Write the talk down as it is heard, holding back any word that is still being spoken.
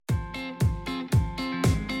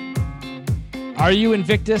Are you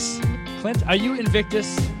Invictus? Clint, are you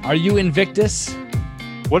Invictus? Are you Invictus?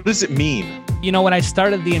 What does it mean? You know, when I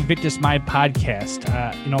started the Invictus Mind podcast,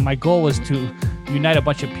 my goal was to unite a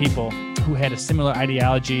bunch of people who had a similar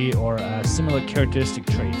ideology or similar characteristic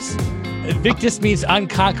traits. Invictus means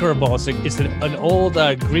unconquerable. So it's an old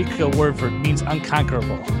Greek word for means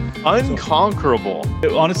unconquerable. Unconquerable.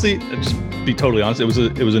 Honestly, just be totally honest, it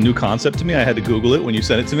was a new concept to me. I had to Google it when you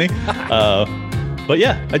sent it to me. But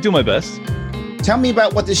yeah, I do my best. Tell me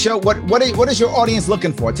about what the show, what is your audience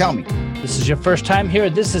looking for? Tell me. This is your first time here.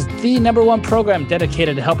 This is the #1 program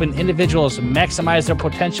dedicated to helping individuals maximize their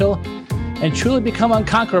potential and truly become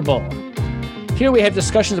unconquerable. Here we have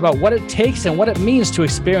discussions about what it takes and what it means to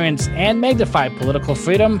experience and magnify political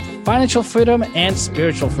freedom, financial freedom, and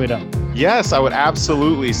spiritual freedom. Yes, I would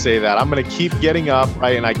absolutely say that. I'm going to keep getting up,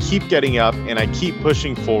 right? And I keep getting up and I keep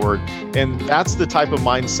pushing forward. And that's the type of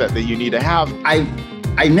mindset that you need to have.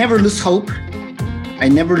 I never lose hope. I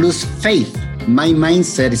never lose faith. My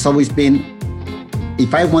mindset has always been,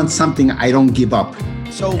 if I want something, I don't give up.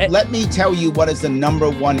 So let me tell you what is the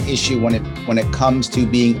 #1 issue when it comes to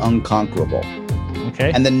being unconquerable.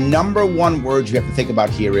 Okay. And the #1 word you have to think about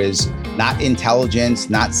here is not intelligence,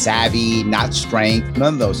 not savvy, not strength,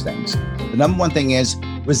 none of those things. The #1 thing is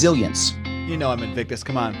resilience. You know I'm Invictus.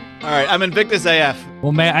 Come on. All right, I'm Invictus AF.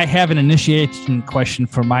 Well, may I have an initiation question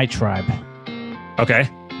for my tribe? Okay.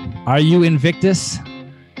 Are you Invictus?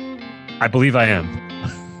 I believe I am.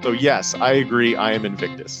 So yes, I agree. I am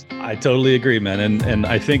Invictus. I totally agree, man. And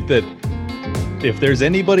I think that if there's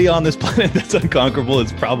anybody on this planet that's unconquerable,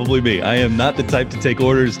 it's probably me. I am not the type to take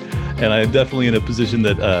orders, and I am definitely in a position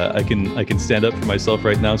that I can stand up for myself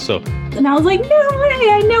right now. So, and I was like, no way,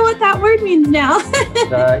 I know what that word means now.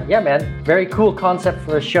 Yeah, man, very cool concept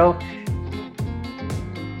for a show.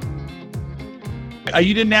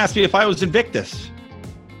 You didn't ask me if I was Invictus.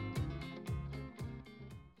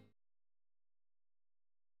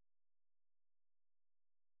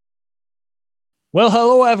 Well,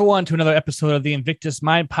 hello, everyone, to another episode of the Invictus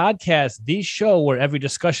Mind Podcast, the show where every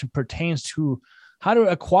discussion pertains to how to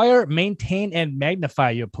acquire, maintain, and magnify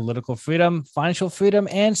your political freedom, financial freedom,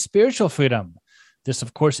 and spiritual freedom. This,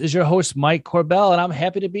 of course, is your host, Mike Corbell, and I'm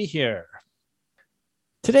happy to be here.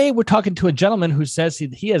 Today, we're talking to a gentleman who says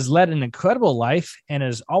he has led an incredible life and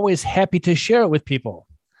is always happy to share it with people.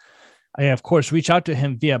 I, of course, reach out to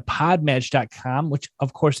him via podmatch.com, which,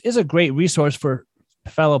 of course, is a great resource for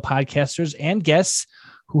fellow podcasters and guests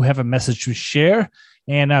who have a message to share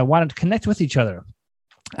and wanted to connect with each other.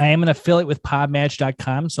 I am an affiliate with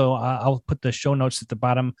podmatch.com, so I'll put the show notes at the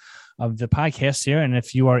bottom of the podcast here. And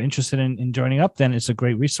if you are interested in joining up, then it's a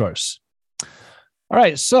great resource. All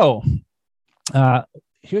right. So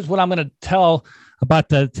here's what I'm going to tell about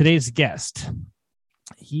today's guest.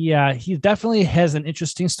 He definitely has an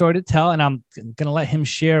interesting story to tell, and I'm going to let him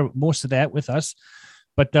share most of that with us.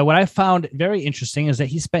 But what I found very interesting is that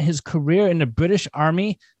he spent his career in the British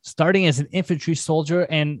Army, starting as an infantry soldier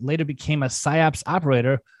and later became a PSYOPs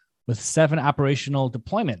operator with 7 operational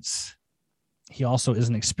deployments. He also is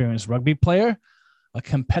an experienced rugby player, a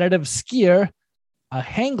competitive skier, a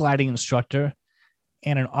hang gliding instructor,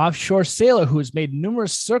 and an offshore sailor who has made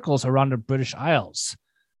numerous circles around the British Isles.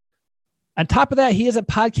 On top of that, he is a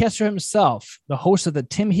podcaster himself, the host of the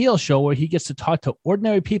Tim Heal Show, where he gets to talk to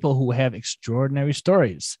ordinary people who have extraordinary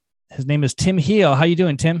stories. His name is Tim Heal. How you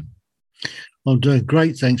doing, Tim? I'm doing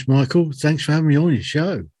great. Thanks, Michael. Thanks for having me on your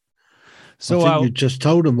show. So I think you just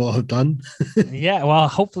told them what I've done. Yeah, well,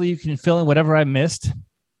 hopefully you can fill in whatever I missed.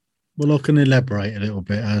 Well, I can elaborate a little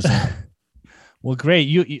bit. How's that? Well,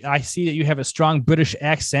 great. I see that you have a strong British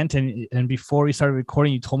accent, and before we started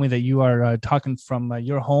recording, you told me that you are talking from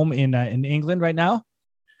your home in England right now.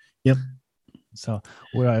 Yep. So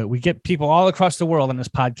we get people all across the world on this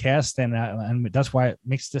podcast, and that's why it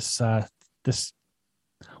makes this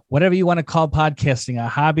whatever you want to call podcasting a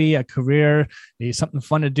hobby, a career, something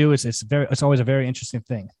fun to do. It's always a very interesting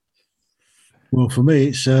thing. Well, for me,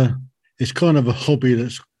 it's kind of a hobby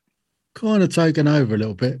that's kind of taken over a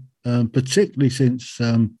little bit. Particularly since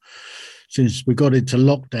we got into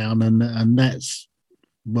lockdown, and that's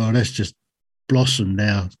just blossomed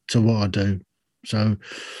now to what I do. So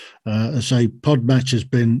I say Podmatch has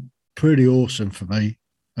been pretty awesome for me.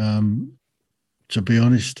 To be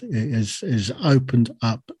honest, it has opened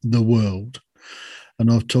up the world,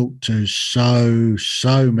 and I've talked to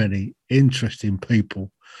so many interesting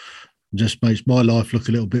people. It just makes my life look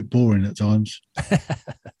a little bit boring at times.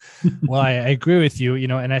 Well, I agree with you,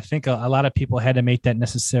 and I think a lot of people had to make that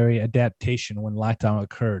necessary adaptation when lockdown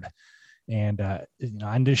occurred. And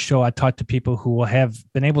on this show, I talk to people who have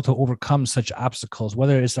been able to overcome such obstacles,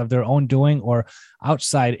 whether it's of their own doing or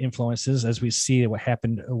outside influences, as we see what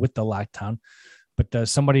happened with the lockdown. But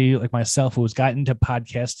somebody like myself who's gotten into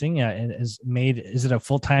podcasting and is it a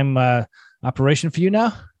full-time operation for you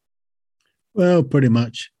now? Well, pretty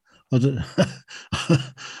much. It's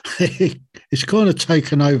kind of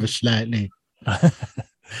taken over slightly.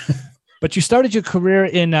 But you started your career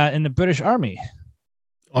in the British Army.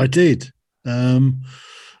 I did. At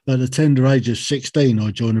the tender age of 16,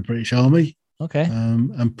 I joined the British Army. Okay.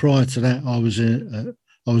 And prior to that, I was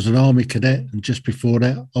an Army cadet, and just before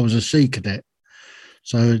that, I was a Sea Cadet.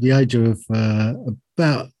 So at the age of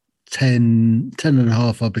about 10 and a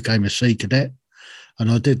half, I became a Sea Cadet, and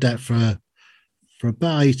I did that for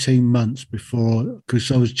about 18 months before,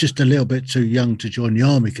 because I was just a little bit too young to join the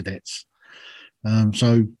Army Cadets.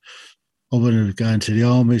 So I wanted to go into the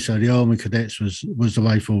Army, so the Army Cadets was the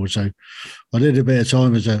way forward. So I did a bit of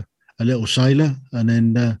time as a little sailor, and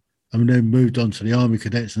then moved on to the Army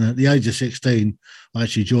Cadets. And at the age of 16, I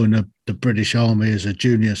actually joined the British Army as a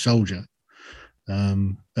junior soldier at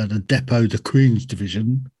the Depot, the Queen's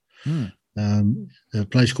Division, a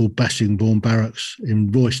place called Bassingbourne Barracks in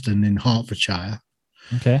Royston in Hertfordshire.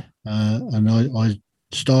 Okay. And I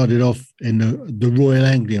started off in the Royal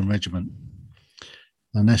Anglian Regiment.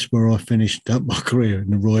 And that's where I finished up my career, in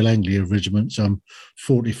the Royal Anglian Regiment, some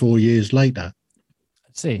 44 years later.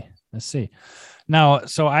 Let's see. Now,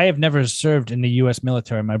 so I have never served in the U.S.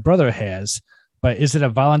 military. My brother has, but is it a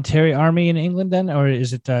voluntary army in England then, or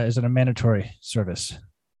is it a mandatory service?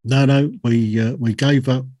 No. We gave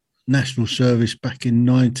up national service back in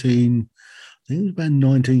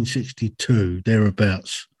 1962,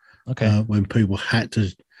 thereabouts. Okay. When people had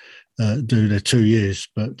to do their 2 years.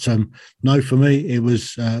 But no, for me, it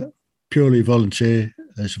was purely volunteer.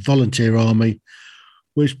 It's a volunteer army,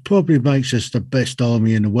 which probably makes us the best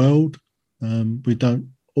army in the world. We don't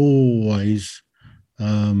always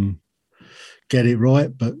get it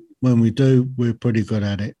right, but when we do, we're pretty good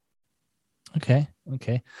at it. Okay.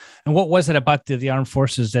 And what was it about the armed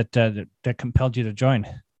forces that compelled you to join?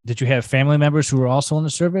 Did you have family members who were also in the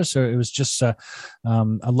service, or it was just a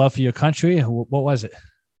love for your country? What was it?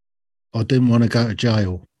 I didn't want to go to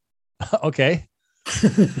jail. Okay.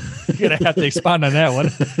 You're going to have to expound on that one.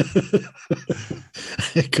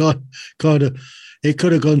 It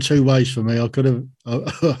could have gone two ways for me. I could have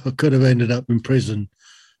ended up in prison,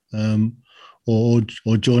 or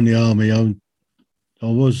joined the army. I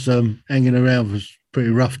was hanging around with pretty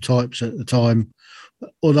rough types at the time.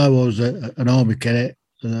 Although I was an army cadet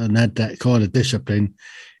and had that kind of discipline,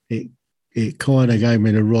 it kind of gave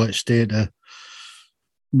me the right steer to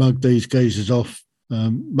mug these geezers off,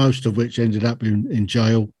 most of which ended up in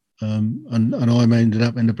jail, and I ended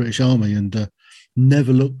up in the British Army and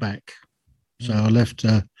never looked back. So I left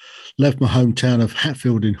my hometown of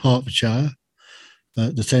Hatfield in Hertfordshire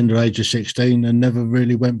at the tender age of 16 and never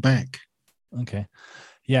really went back. Okay.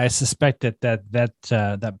 Yeah, I suspect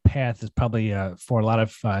that path is probably for a lot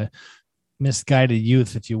of misguided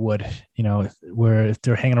youth, if you would, where if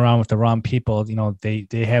they're hanging around with the wrong people,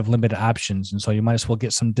 they have limited options. And so you might as well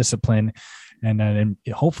get some discipline and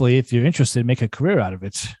hopefully, if you're interested, make a career out of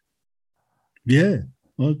it. Yeah,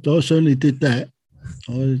 I certainly did that.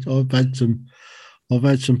 I've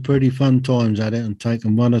had some pretty fun times at it and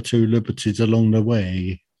taken one or two liberties along the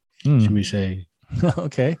way, shall we say.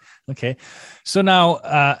 Okay. So now,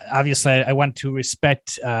 obviously, I want to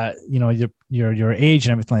respect, your age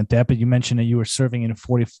and everything like that. But you mentioned that you were serving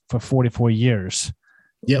for 44 years.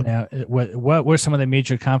 Yeah. Now, what were some of the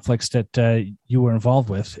major conflicts that you were involved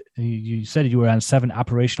with? You said you were on 7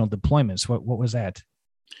 operational deployments. What was that?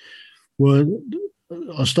 Well,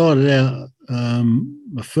 I started out.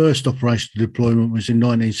 My first operational deployment was in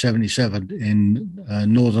 1977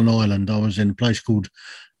 in Northern Ireland. I was in a place called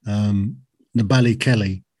the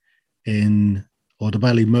Ballykelly the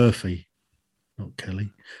Ballymurphy, not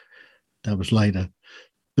Kelly, that was later,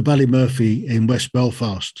 the Ballymurphy in West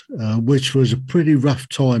Belfast, which was a pretty rough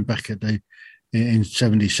time back in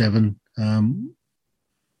 77.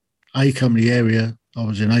 A Company area, I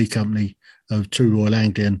was in A Company of 2 Royal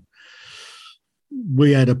Anglian.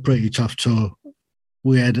 We had a pretty tough tour.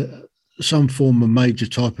 We had some form of major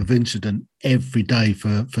type of incident every day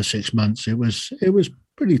for 6 months. It was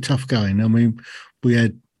pretty tough going. I mean, we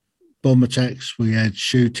had bomb attacks, we had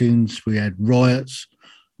shootings, we had riots.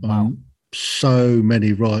 Wow. So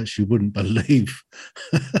many riots you wouldn't believe.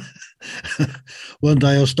 One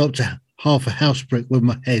day I stopped half a house brick with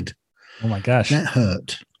my head. Oh my gosh. That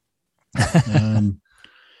hurt.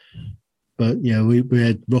 but yeah, we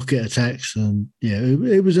had rocket attacks, and yeah,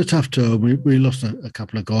 it was a tough tour. We lost a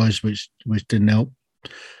couple of guys, which didn't help.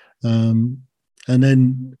 And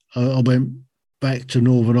then I went back to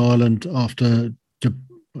Northern Ireland after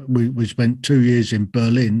we spent 2 years in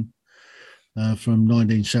Berlin from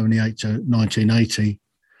 1978 to 1980.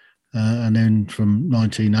 And then from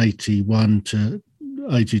 1981 to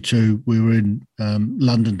 82, we were in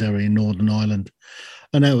Londonderry in Northern Ireland.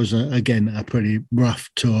 And that was, again, a pretty rough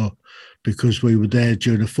tour because we were there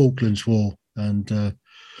during the Falklands War. And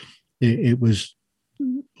it was,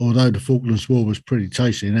 although the Falklands War was pretty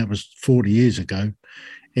tasty, and that was 40 years ago,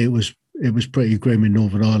 it was pretty grim in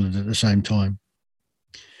Northern Ireland at the same time.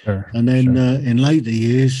 Sure, and then in later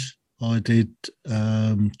years, I did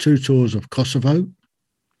 2 tours of Kosovo.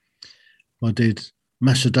 I did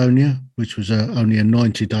Macedonia, which was only a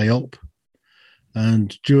 90-day op.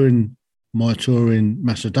 And during my tour in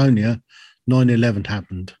Macedonia, 9/11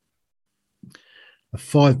 happened.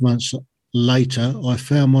 5 months later, I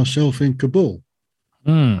found myself in Kabul.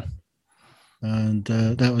 And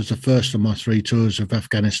that was the first of my 3 tours of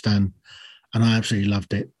Afghanistan, and I absolutely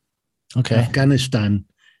loved it. Okay. Afghanistan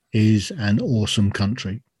is an awesome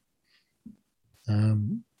country.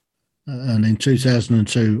 And in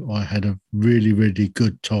 2002, I had a really, really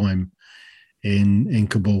good time in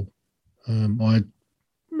Kabul. I had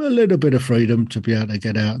a little bit of freedom to be able to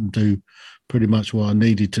get out and do pretty much what I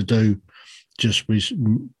needed to do, just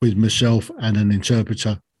with myself and an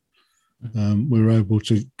interpreter. We were able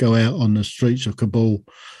to go out on the streets of Kabul.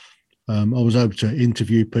 I was able to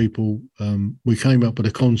interview people. We came up with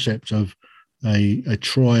a concept of a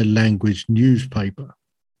tri-language newspaper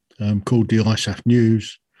called the ISAF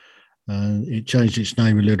News. It changed its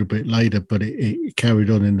name a little bit later, but it carried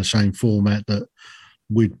on in the same format that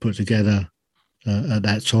we'd put together at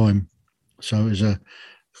that time. So it was a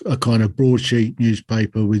kind of broadsheet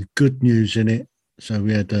newspaper with good news in it. So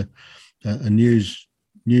we had a news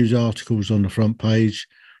articles on the front page.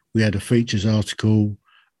 We had a features article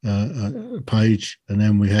page, and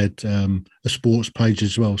then we had a sports page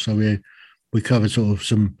as well. So we covered sort of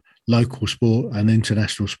some local sport and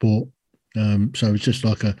international sport. So it's just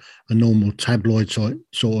like a normal tabloid sort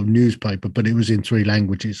of newspaper, but it was in 3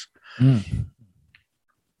 languages. I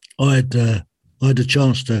had a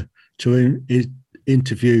chance to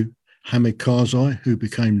interview Hamid Karzai, who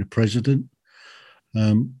became the president.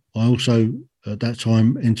 I also, at that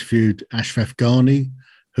time, interviewed Ashraf Ghani,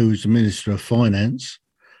 who was the Minister of Finance,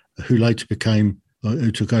 who later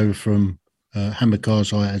who took over from Hamid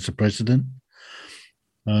Karzai as the president.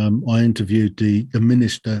 I interviewed the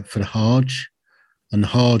Minister for the Hajj, and the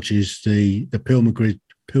Hajj is the pilgrimage.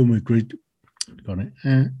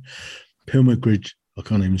 I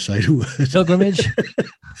can't even say the word. Pilgrimage.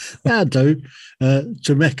 I do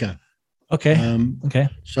to Mecca. Okay. Okay.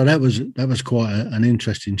 So that was quite an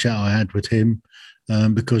interesting chat I had with him,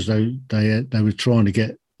 because they were trying to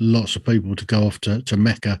get lots of people to go off to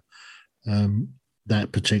Mecca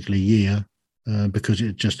that particular year, because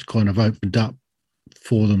it just kind of opened up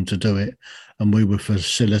for them to do it, and we were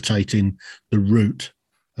facilitating the route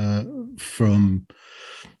from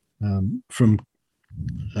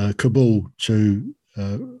Kabul to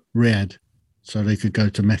Riyadh, so they could go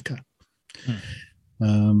to Mecca.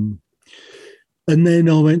 And then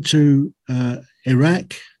I went to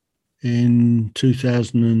Iraq in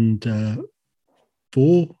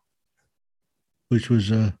 2004, which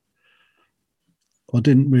was I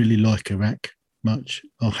didn't really like Iraq much.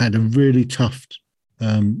 I had a really tough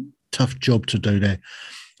job to do there.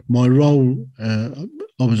 My role, I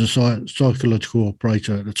was a psychological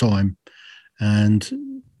operator at the time, and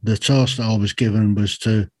the task that I was given was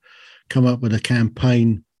to come up with a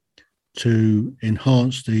campaign to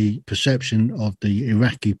enhance the perception of the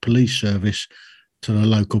Iraqi police service to the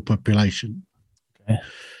local population. Okay.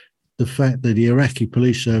 The fact that the Iraqi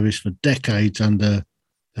police service for decades under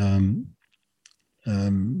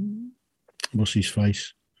what's his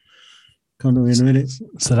face? Can't remember in a minute.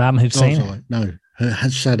 Saddam Hussein? Oh, sorry. No,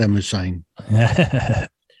 Saddam Hussein.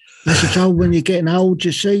 That's a told when you're getting old,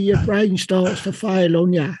 you see your brain starts to fail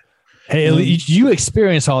on you. Hey, you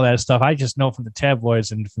experience all that stuff. I just know from the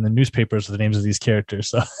tabloids and from the newspapers the names of these characters.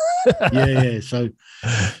 So yeah.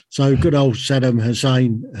 So good old Saddam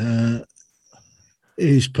Hussein.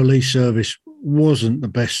 His police service wasn't the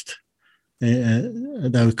best.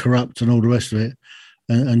 They were corrupt and all the rest of it.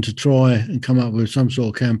 And to try and come up with some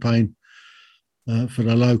sort of campaign for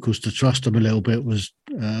the locals to trust them a little bit was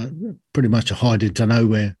pretty much a hide into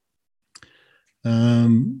nowhere.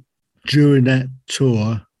 During that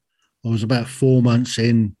tour, I was about 4 months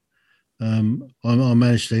in. I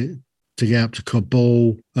managed to get up to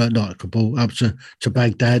Kabul, up to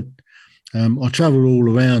Baghdad, I travelled all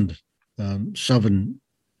around southern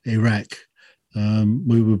Iraq.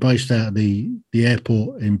 We were based out of the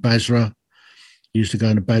airport in Basra. Used to go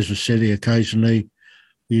into Basra City occasionally.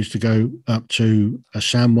 We used to go up to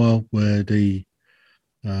Asamwa, where the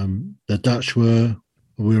Dutch were.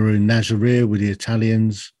 We were in Nasiriyah with the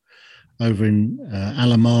Italians, over in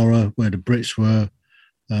Alamara, where the Brits were.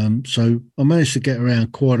 So I managed to get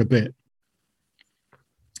around quite a bit.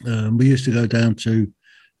 We used to go down to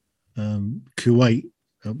Kuwait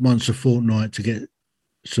once a fortnight to get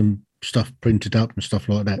some stuff printed up and stuff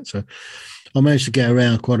like that. So I managed to get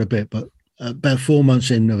around quite a bit. But about 4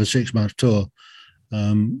 months in of a 6-month tour,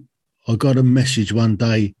 I got a message one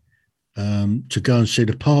day to go and see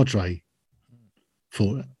the Padre.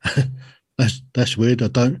 Thought that's weird. I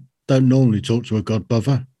don't normally talk to a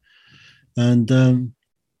godbrother, and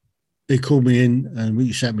he called me in and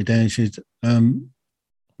he sat me down and said,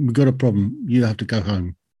 "We've got a problem. You have to go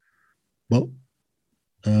home." Well,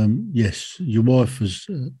 yes, your wife has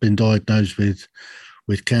been diagnosed with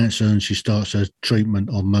cancer and she starts her treatment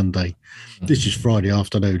on Monday. This is Friday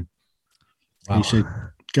afternoon. Wow. He said,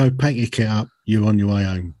 "Go pack your kit up. You're on your way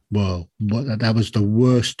home." Well, that was the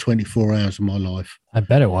worst 24 hours of my life. I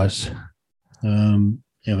bet it was.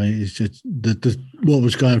 It's just what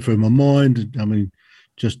was going through my mind. I mean,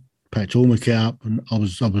 just packed all my kit up, and I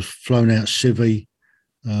was flown out civvy,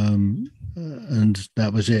 and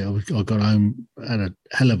that was it. I got home, had a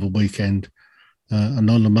hell of a weekend, and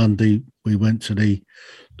on the Monday we went to the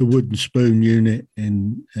Wooden Spoon unit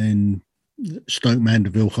in Stoke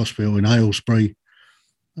Mandeville Hospital in Aylesbury,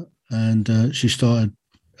 and she started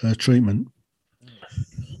her treatment.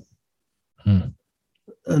 And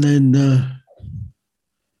then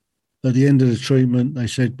at the end of the treatment, they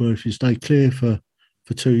said, "Well, if you stay clear for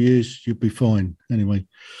 2 years, you'll be fine." Anyway,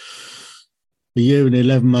 a year and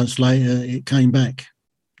 11 months later, it came back.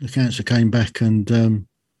 The cancer came back, and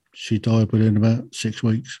she died within about 6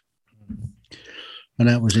 weeks. And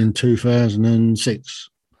that was in 2006.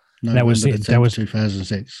 That was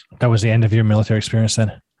 2006. That was the end of your military experience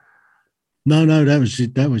then? No, that was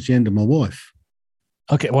the end of my wife.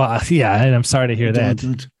 Okay, well, yeah, and I'm sorry to hear that.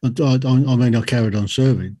 I mean, I carried on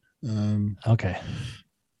serving. Okay.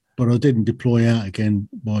 But I didn't deploy out again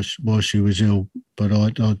while she was ill. But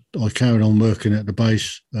I carried on working at the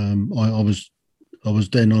base. I was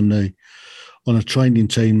then on a training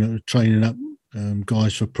team that was training up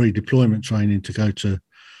guys for pre-deployment training to go to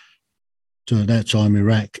at that time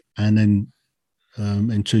Iraq, and then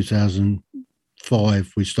in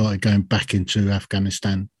 2005 we started going back into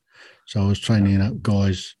Afghanistan. So I was training up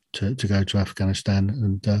guys to go to Afghanistan,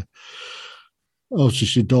 and obviously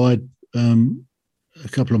she died. A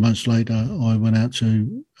couple of months later, I went out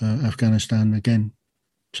to Afghanistan again,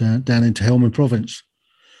 down into Helmand Province.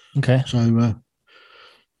 Okay. So,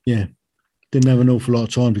 didn't have an awful lot of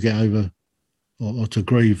time to get over or to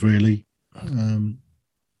grieve, really,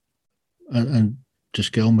 and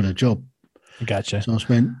just get on with a job. Gotcha. So I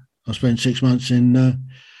spent 6 months in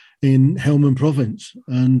Helmand Province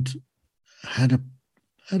and had a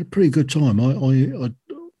pretty good time.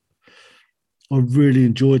 I really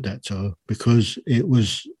enjoyed that tour because it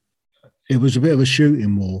was a bit of a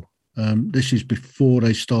shooting war. This is before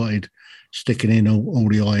they started sticking in all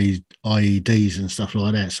the IEDs and stuff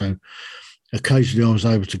like that. So occasionally I was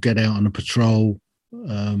able to get out on a patrol.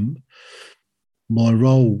 My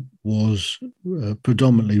role was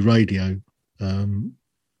predominantly radio, and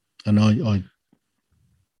I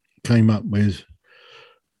came up with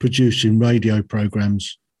producing radio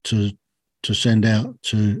programs to send out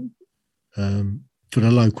to for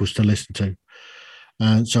the locals to listen to.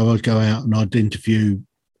 And so I'd go out and I'd interview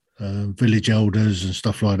village elders and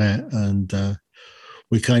stuff like that. And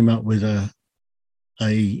we came up with a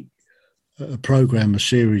program, a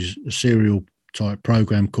serial type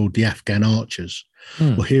program called the Afghan Archers.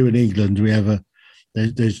 Well, here in England, we have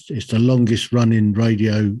it's the longest running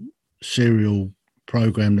radio serial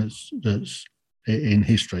program that's in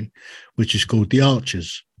history, which is called the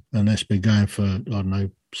Archers. And that's been going for, I don't know,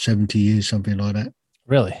 70 years, something like that.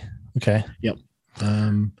 Really? Okay. Yep.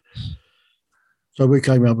 So we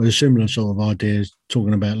came up with a similar sort of ideas,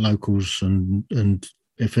 talking about locals, and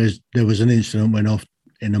if there was an incident went off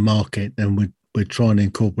in the market, then we'd try and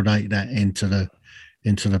incorporate that into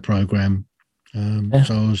the program.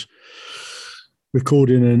 So I was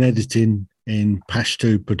recording and editing in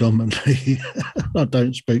Pashto predominantly. I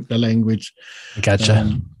don't speak the language.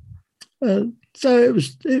 Gotcha. So it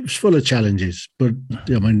was full of challenges, but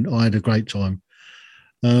I mean, I had a great time.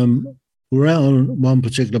 We were out on one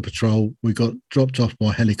particular patrol. We got dropped off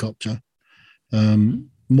by helicopter.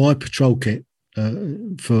 My patrol kit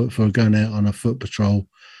for going out on a foot patrol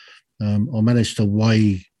I managed to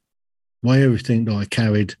weigh everything that I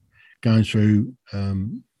carried going through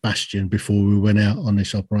Bastion before we went out on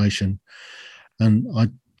this operation. And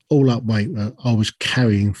all up weight, I was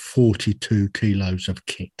carrying 42 kilos of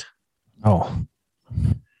kit. Oh,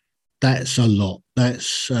 that's a lot.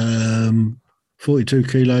 That's 42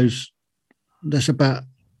 kilos. That's about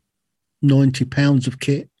 90 pounds of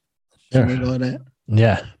kit, something like that.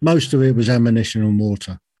 Yeah. Most of it was ammunition and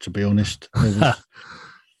water, to be honest.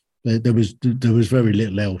 There was very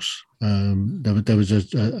little else. There was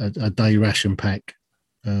a day ration pack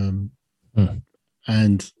and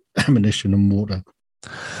ammunition and water.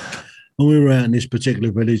 When we were out in this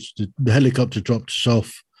particular village, the helicopter dropped us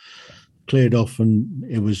off, cleared off, and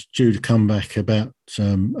it was due to come back about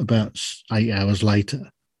 8 hours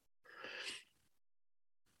later.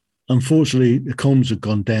 Unfortunately, the comms had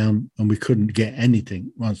gone down and we couldn't get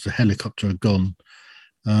anything once the helicopter had gone.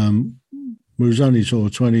 We was only sort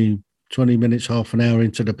of 20 minutes, half an hour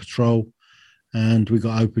into the patrol, and we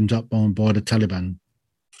got opened up by the Taliban.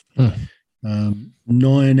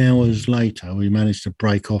 9 hours later, we managed to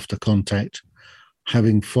break off the contact,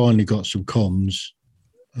 having finally got some comms,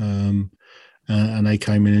 and they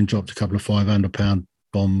came in and dropped a couple of 500-pound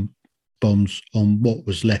bombs on what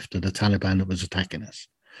was left of the Taliban that was attacking us.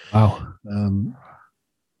 Wow.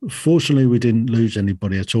 Fortunately, we didn't lose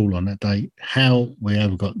anybody at all on that day. How, we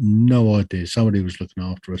have got no idea. Somebody was looking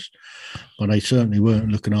after us, but they certainly weren't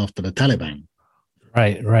looking after the Taliban.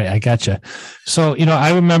 Right. I gotcha. So,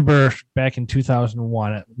 I remember back in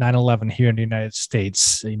 2001 at 9/11 here in the United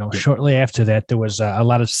States, shortly after that, there was a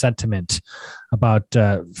lot of sentiment about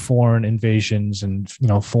foreign invasions and,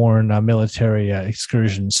 foreign military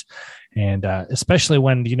excursions. And especially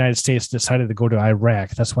when the United States decided to go to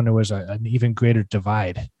Iraq, that's when there was an even greater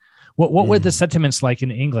divide. What were the sentiments like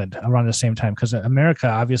in England around the same time? Because America,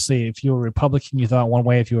 obviously, if you were a Republican, you thought one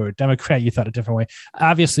way. If you were a Democrat, you thought a different way.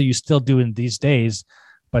 Obviously, you still do in these days,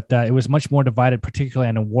 but it was much more divided, particularly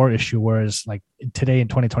on a war issue, whereas like today in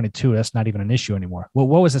 2022, that's not even an issue anymore. What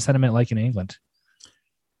was the sentiment like in England?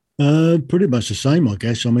 Pretty much the same, I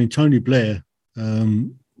guess. I mean, Tony Blair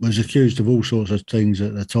was accused of all sorts of things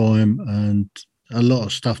at the time, and a lot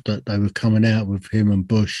of stuff that they were coming out with him and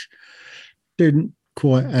Bush didn't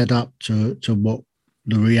quite add up to what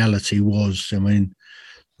the reality was. I mean,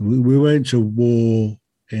 we went to war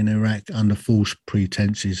in Iraq under false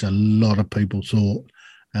pretenses, a lot of people thought,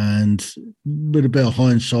 and with a bit of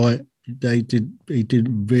hindsight, he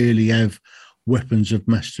didn't really have weapons of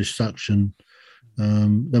mass destruction.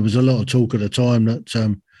 There was a lot of talk at the time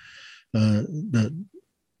that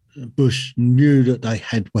Bush knew that they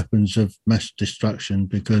had weapons of mass destruction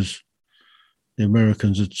because the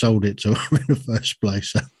Americans had sold it to them in the first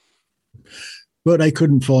place, but they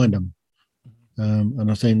couldn't find them, and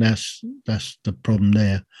I think that's the problem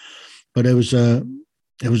there. But there was an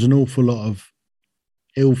awful lot of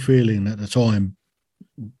ill feeling at the time.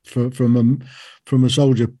 From a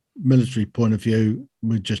soldier military point of view,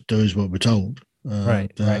 we just do as what we're told.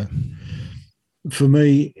 Right. For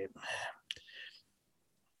me,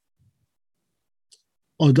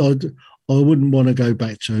 I wouldn't want to go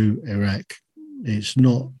back to Iraq.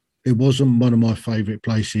 It wasn't one of my favourite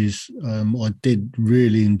places. I did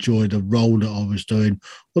really enjoy the role that I was doing,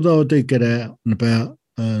 although I did get out and about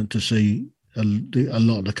to see a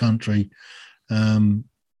lot of the country.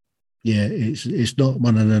 It's not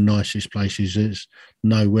one of the nicest places. It's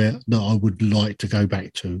nowhere that I would like to go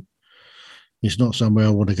back to. It's not somewhere I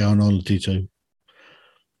want to go on holiday to.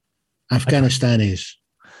 Afghanistan is.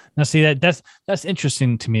 Now, see, that's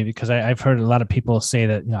interesting to me because I've heard a lot of people say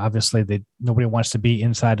that, obviously nobody wants to be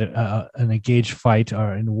inside an engaged fight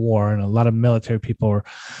or in war, and a lot of military people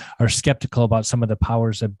are skeptical about some of the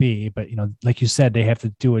powers that be. But like you said, they have to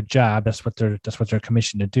do a job. That's what they're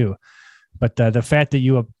commissioned to do. But the fact that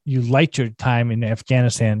you liked your time in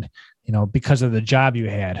Afghanistan, because of the job you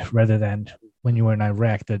had, rather than when you were in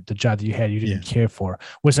Iraq, the job that you had, you didn't care for.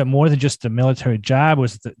 Was it more than just the military job?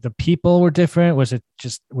 Was it the people were different? Was it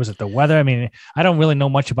the weather? I mean, I don't really know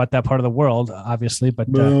much about that part of the world, obviously, but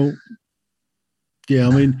yeah,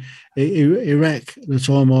 I mean, Iraq, the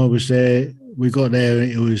time I was there, we got there,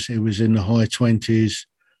 it was in the high 20s.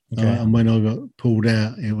 Okay. And when I got pulled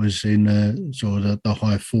out, it was in sort of the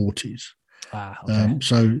high 40s. Okay.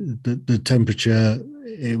 So the temperature,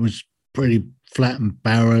 it was pretty flat and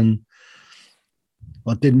barren.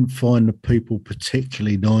 I didn't find the people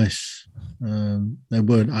particularly nice. They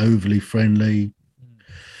weren't overly friendly.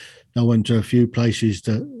 I went to a few places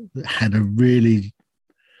that had a really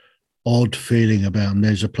odd feeling about them.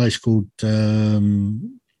 There's a place called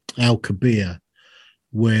Al Kabir,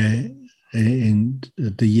 where in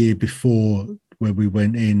the year before where we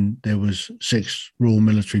went in, there was 6 Royal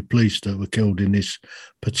Military Police that were killed in this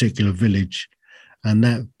particular village. And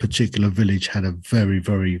that particular village had a very,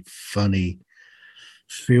 very funny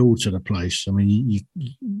feel to the place. I mean,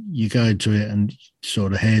 you go into it and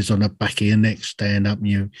sort of hairs on the back of your neck stand up,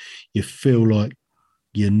 and you feel like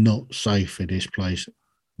you're not safe in this place.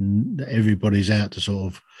 Everybody's out to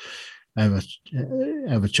sort of have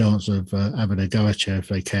a chance of having a go at you if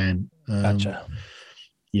they can. Gotcha.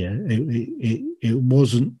 Yeah, it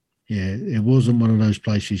wasn't. Yeah, it wasn't one of those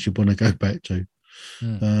places you want to go back to.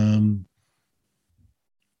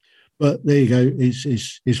 But there you go.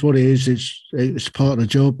 It's what it is. It's part of the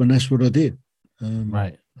job, and that's what I did.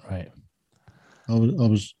 Right. I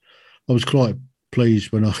was quite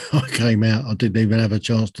pleased when I came out. I didn't even have a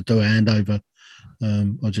chance to do a handover.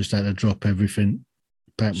 I just had to drop everything,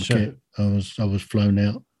 pack my kit. I was flown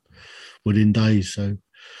out within days. So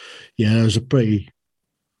yeah, it was a pretty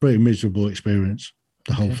miserable experience.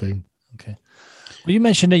 The whole thing. Okay. Well, you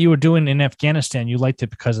mentioned that you were doing in Afghanistan. You liked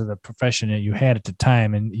it because of the profession that you had at the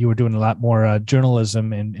time, and you were doing a lot more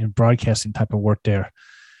journalism and broadcasting type of work there.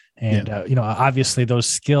 And obviously, those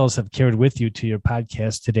skills have carried with you to your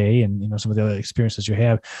podcast today, and some of the other experiences you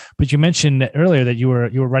have. But you mentioned earlier that you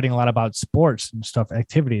were writing a lot about sports and stuff,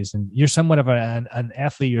 activities, and you're somewhat of an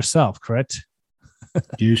athlete yourself, correct?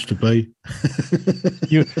 Used to be.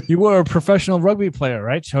 you were a professional rugby player,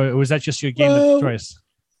 right? So was that just your game of choice?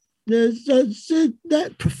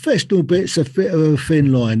 That professional bit's a bit of a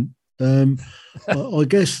thin line. I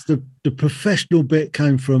guess the professional bit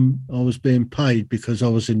came from I was being paid because I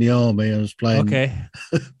was in the army. I was playing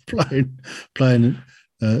playing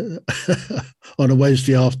on a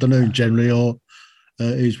Wednesday afternoon generally, or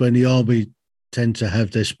is when the army tend to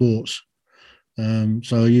have their sports.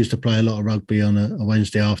 So I used to play a lot of rugby on a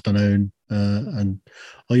Wednesday afternoon, and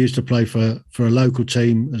I used to play for a local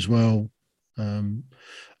team as well.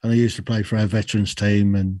 And I used to play for our veterans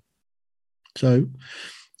team. And so,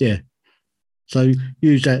 yeah. So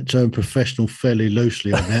use that term professional fairly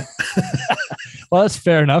loosely on that. Well, that's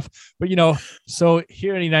fair enough. But, so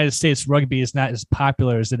here in the United States, rugby is not as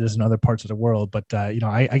popular as it is in other parts of the world. But,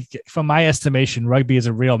 I from my estimation, rugby is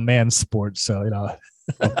a real man's sport. So,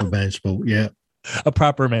 proper man's sport, yeah. A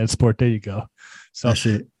proper man's sport. There you go. So that's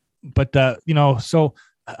it. But, so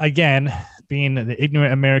again, being the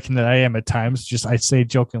ignorant American that I am at times, just I say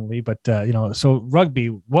jokingly, but so rugby.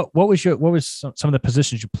 What was some of the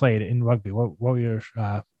positions you played in rugby? What were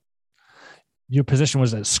your position?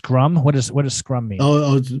 Was it scrum? What does scrum mean? I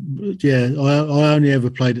only ever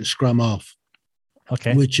played at scrum half.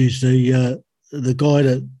 Okay, which is the guy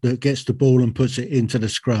that gets the ball and puts it into the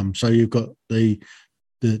scrum. So you've got the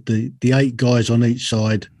 8 guys on each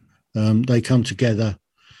side. They come together.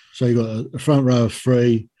 So you've got a front row of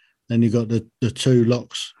 3. Then you've got the 2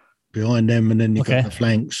 locks behind them, and then you've got the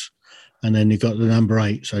flanks, and then you've got the number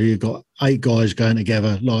 8. So you've got 8 guys going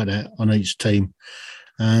together like that on each team.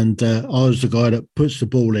 And I was the guy that puts the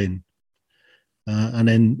ball in. And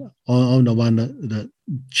then I'm the one that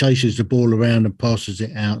chases the ball around and passes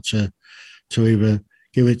it out to either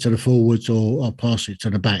give it to the forwards or I'll pass it to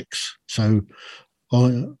the backs. So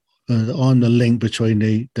I'm the link between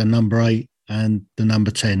the number 8 and the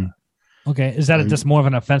number 10. Okay, is that just more of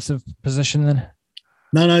an offensive position then?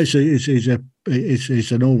 No,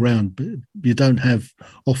 it's an all round. You don't have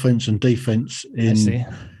offense and defense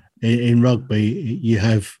in rugby. You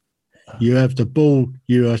have the ball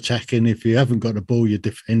you're attacking. If you haven't got the ball, you're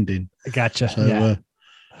defending. Gotcha. So,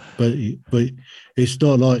 but it's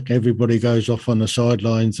not like everybody goes off on the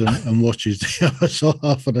sidelines and watches the other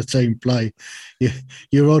half of the team play.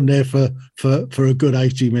 You're on there for a good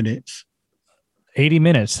 80 minutes. 80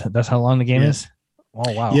 minutes. That's how long the game is?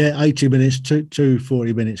 Oh, wow. Yeah, 80 minutes, two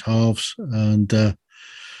 40 minutes halves. And the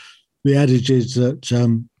adage is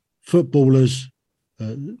that footballers,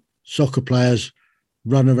 soccer players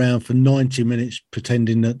run around for 90 minutes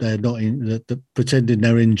pretending that they're not pretending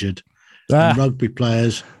they're injured. And rugby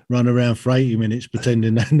players run around for 80 minutes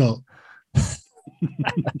pretending they're not.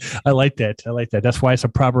 I like that. That's why it's a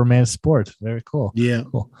proper man's sport. Very cool. Yeah.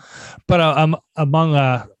 Cool. But on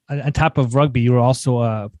top of rugby, you were also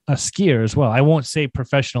a skier as well. I won't say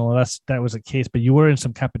professional unless that was the case, but you were in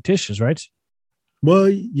some competitions, right? Well,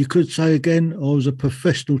 you could say again, I was a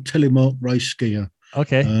professional telemark race skier.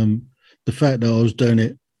 Okay. The fact that I was doing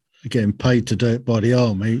it, getting paid to do it by the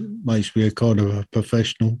army, makes me a kind of a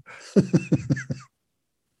professional.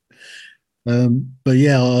 But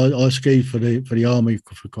yeah, I skied for the army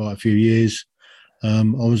for quite a few years. I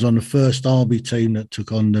was on the first army team that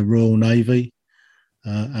took on the Royal Navy.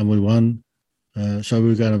 And we won. So we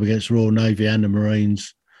were going up against Royal Navy and the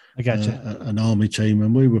Marines. I gotcha. An army team,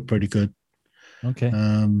 and we were pretty good. Okay.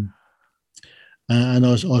 And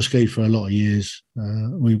I skied for a lot of years.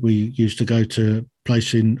 We used to go to a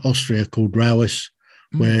place in Austria called Rauis,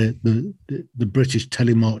 where the British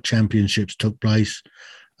Telemark Championships took place,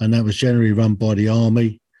 and that was generally run by the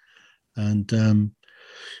army. And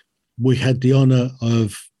we had the honour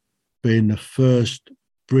of being the first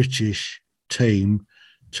British team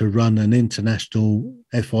to run an international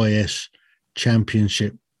FIS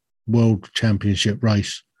championship, world championship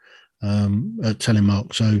race at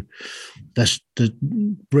Telemark. So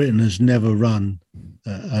Britain has never run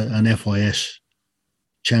an FIS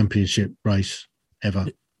championship race ever.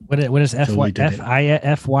 What is FYS?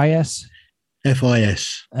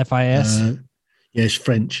 FIS. FIS? Yes,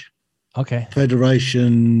 French. Okay.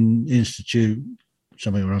 Federation Institute,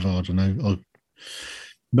 something or other, I don't know.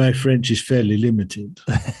 My French is fairly limited.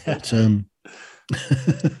 But,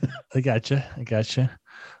 I gotcha.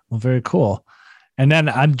 Well, very cool. And then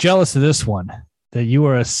I'm jealous of this one, that you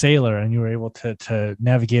were a sailor and you were able to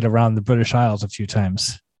navigate around the British Isles a few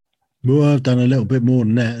times. Well, I've done a little bit more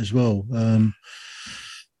than that as well.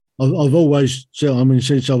 I've always,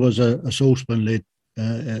 since I was a saucepan lid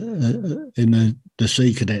in the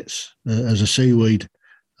Sea Cadets as a seaweed,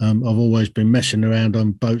 I've always been messing around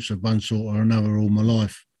on boats of one sort or another all my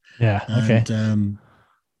life. Yeah, okay.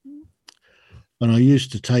 And I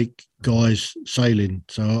used to take guys sailing.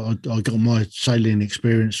 So I got my sailing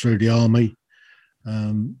experience through the army.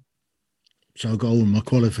 So I got all my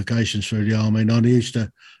qualifications through the army, and I used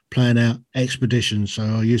to plan out expeditions. So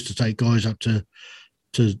I used to take guys up to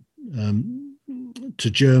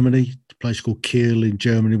Germany, a place called Kiel in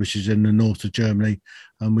Germany, which is in the north of Germany,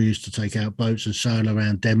 and we used to take out boats and sail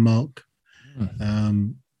around Denmark.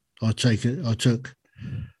 I took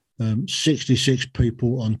 66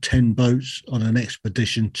 people on 10 boats on an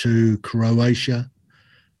expedition to Croatia.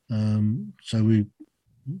 So we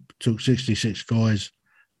took 66 guys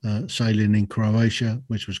sailing in Croatia,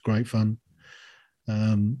 which was great fun.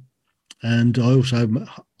 And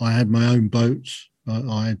I had my own boats.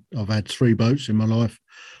 I've had 3 boats in my life.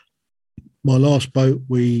 My last boat,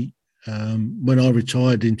 when I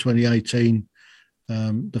retired in 2018,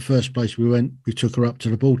 the first place we went, we took her up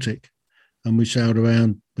to the Baltic, and we sailed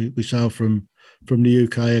around. We sailed from the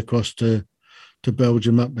UK across to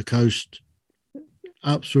Belgium, up the coast,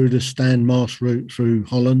 up through the Stanmast route through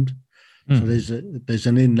Holland. So there's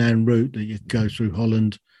an inland route that you go through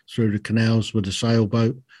Holland, through the canals with a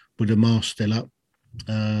sailboat with the mast still up,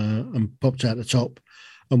 and popped out the top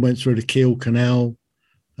and went through the Kiel Canal,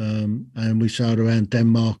 and we sailed around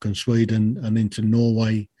Denmark and Sweden and into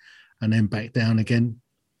Norway, and then back down again.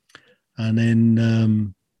 And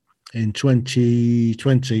then in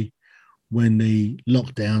 2020, when the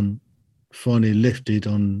lockdown finally lifted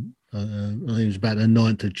on, I think it was about the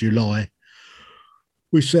 9th of July,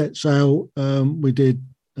 we set sail. We did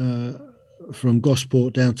from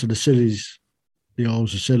Gosport down to the Scillies, the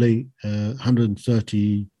Isles of Scilly,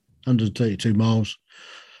 132 miles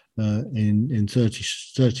in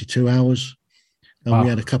 32 hours. And wow. We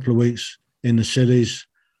had a couple of weeks in the Scillies,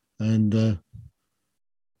 and a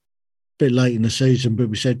bit late in the season, but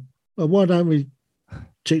we said, well, why don't we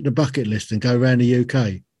tick the bucket list and go around the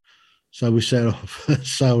UK? So we set off,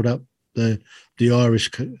 sailed up the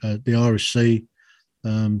Irish Sea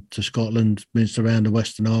to Scotland, minced around the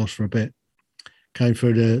Western Isles for a bit, came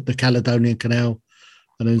through the Caledonian Canal,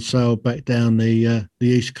 and then sailed back down the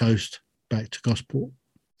east coast back to Gosport.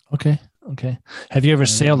 Okay. Have you ever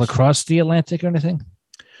sailed across the Atlantic or anything?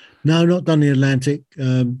 No, not done the Atlantic.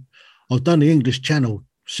 I've done the English Channel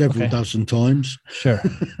several dozen times. Sure.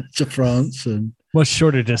 To France. And much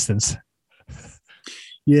shorter distance.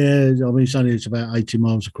 Yeah, I mean, it's about 80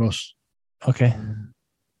 miles across. Okay.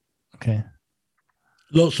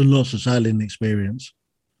 Lots and lots of sailing experience.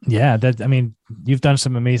 Yeah, you've done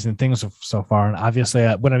some amazing things so far, and obviously,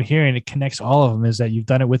 what I'm hearing, it connects all of them, is that you've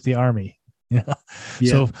done it with the Army. Yeah.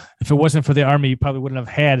 So if it wasn't for the Army, you probably wouldn't have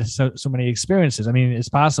had so many experiences. I mean, it's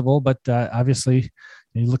possible, but obviously,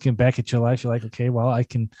 you're looking back at your life, you're like, okay, well, I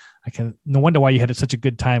can. No wonder why you had such a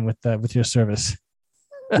good time with your service.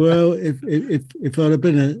 Well, if I'd have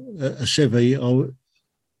been a civvy,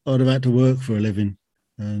 I'd have had to work for a living,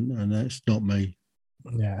 and that's not me.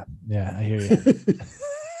 Yeah, I hear you.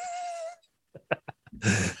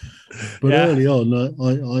 But early on,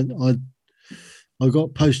 I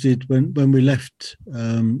got posted when we left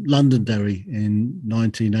Londonderry in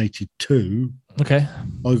 1982. Okay.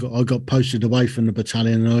 I got posted away from the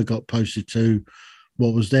battalion, and I got posted to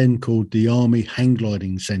what was then called the Army Hang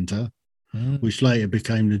Gliding Centre, which later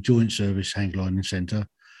became the Joint Service Hang Gliding Centre.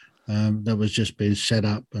 That was just being set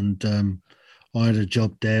up, and I had a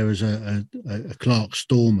job there as a Clark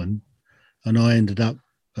Storeman, and I ended up.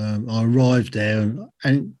 I arrived there and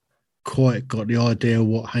hadn't quite got the idea of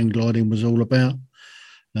what hang gliding was all about.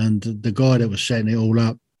 And the guy that was setting it all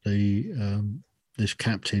up, this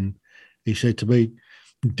captain, he said to me,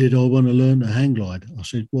 "Did I want to learn to hang glide?" I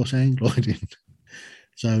said, "What's hang gliding?"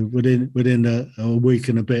 So within a week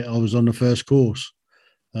and a bit, I was on the first course,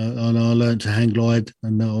 and I learned to hang glide,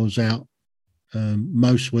 and I was out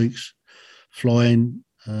most weeks flying,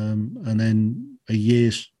 and then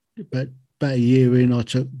about a year in, I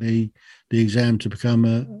took the exam to become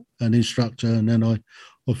an instructor, and then I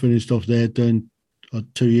finished off there doing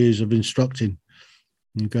 2 years of instructing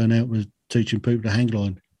and going out with teaching people to hang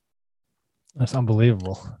glide. That's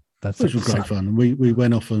unbelievable. Which was great fun. We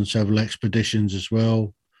went off on several expeditions as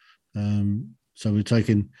well. So we're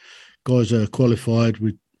taking guys that are qualified.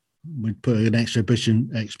 We put an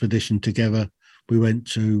expedition together. We went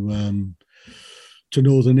to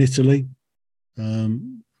northern Italy.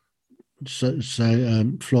 Flying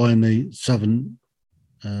the southern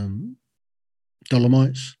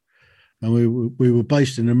Dolomites, and we were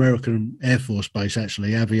based in American Air Force Base,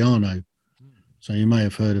 actually, Aviano. So you may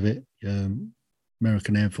have heard of it,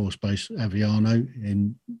 American Air Force Base Aviano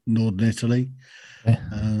in northern Italy.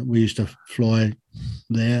 Yeah. We used to fly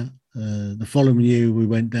there. The following year, we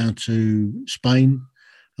went down to Spain,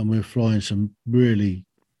 and we were flying some really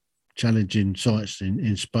challenging sites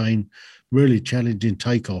in Spain, really challenging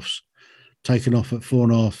takeoffs. Taken off at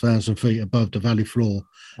 4,500 feet above the valley floor.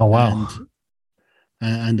 Oh wow!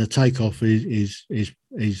 And the takeoff is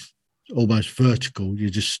almost vertical. You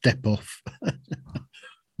just step off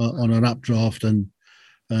on an updraft and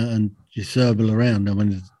you thermal around. I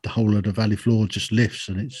mean, the whole of the valley floor just lifts,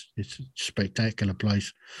 and it's a spectacular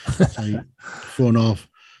place. So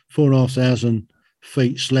 4,500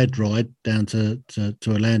 feet sled ride down to a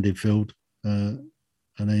landing field, and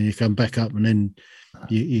then you come back up, and then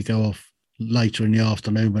you go off later in the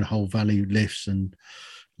afternoon when the whole valley lifts, and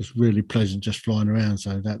it's really pleasant just flying around.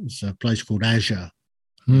 So that was a place called Azure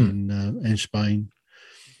in Spain.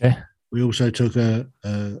 Yeah. We also took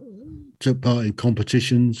part in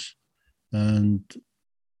competitions, and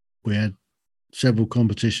we had several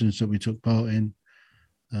competitions that we took part in.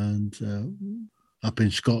 And up in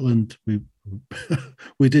Scotland, we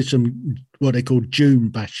did some what they call dune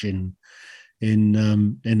bashing in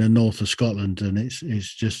the north of Scotland, and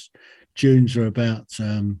it's just dunes are about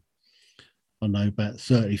about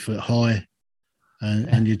 30 foot high,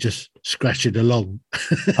 and you're just scratching along.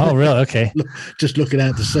 Oh, really? Okay. Just looking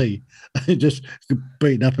out to sea, just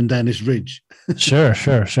beating up and down this ridge. Sure.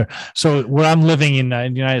 So where I'm living in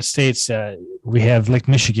the United States, we have Lake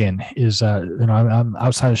Michigan. I'm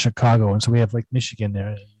outside of Chicago, and so we have Lake Michigan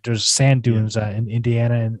there. There's sand dunes in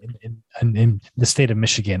Indiana and in the state of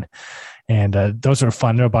Michigan. And those are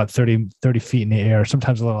fun. They're about 30 feet in the air,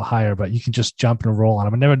 sometimes a little higher, but you can just jump and roll on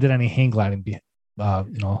them. I never did any hang gliding, by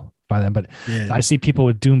them, but I see people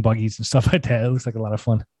with dune buggies and stuff like that. It looks like a lot of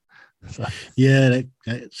fun. So. Yeah,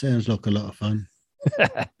 that sounds like a lot of fun.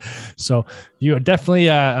 So you are definitely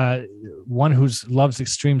one who loves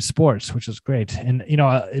extreme sports, which is great. And,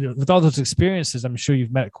 with all those experiences, I'm sure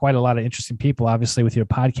you've met quite a lot of interesting people, obviously, with your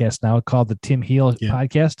podcast now called the Tim Heel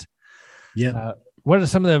Podcast. Yeah. What are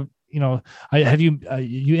some of the, have you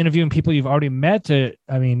interviewing people you've already met? That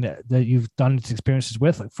you've done these experiences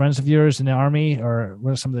with, like friends of yours in the Army, or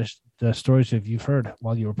what are some of the stories that you've heard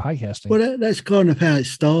while you were podcasting? Well, that's kind of how it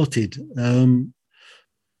started.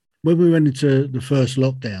 When we went into the first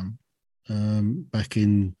lockdown back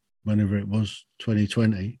in whenever it was,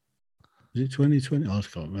 2020. Was it 2020? I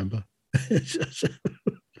can't remember.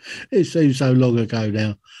 It seems so long ago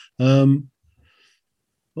now.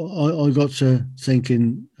 I got to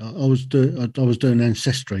thinking. I was doing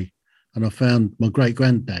ancestry, and I found my great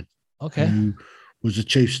granddad, who was a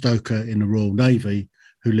chief stoker in the Royal Navy,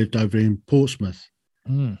 who lived over in Portsmouth,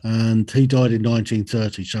 and he died in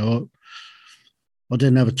 1930. So I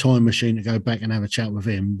didn't have a time machine to go back and have a chat with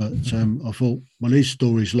him, but I thought, well, his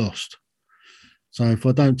story's lost. So if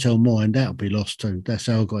I don't tell mine, that'll be lost too. That's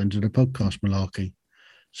how I got into the podcast malarkey.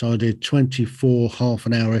 So I did 24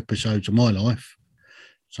 half-an-hour episodes of my life.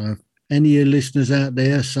 So if any of your listeners out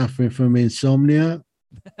there suffering from insomnia,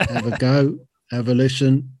 have a go, have a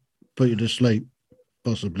listen, put you to sleep,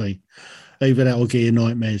 possibly. Either that will give you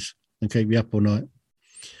nightmares and keep you up all night.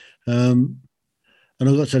 And I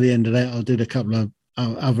got to the end of that. I did a couple of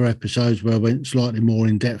other episodes where I went slightly more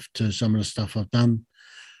in depth to some of the stuff I've done.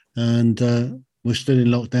 And we're still in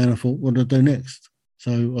lockdown. I thought, what do I do next?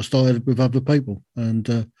 So I started with other people. And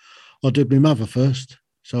I did my mother first.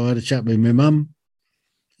 So I had a chat with my mum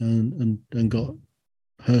and got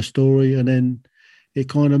her story. And then it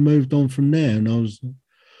kind of moved on from there. And I was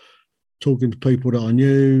talking to people that I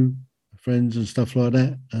knew, friends and stuff like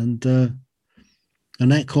that, and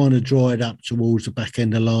that kind of dried up towards the back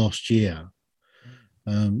end of last year.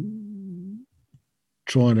 Trying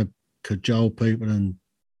to cajole people and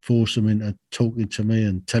force them into talking to me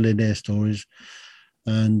and telling their stories,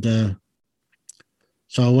 and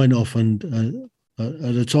so I went off and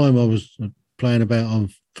at the time I was playing about on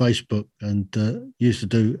Facebook and used to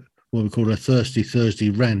do what we call a Thirsty Thursday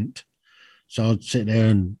rant. So I'd sit there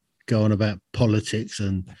and go on about politics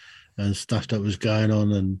and stuff that was going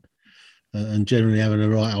on and generally having a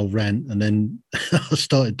right old rant. And then I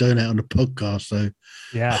started doing that on the podcast. So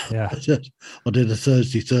yeah. I did a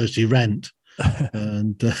Thursday rant.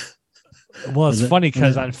 And well, it's funny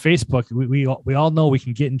because on Facebook, we all know we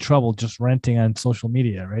can get in trouble just ranting on social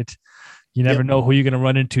media, right? You never know who you're going to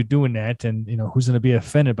run into doing that, and who's going to be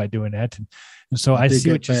offended by doing that. And so I see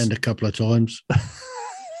what you're banned a couple of times.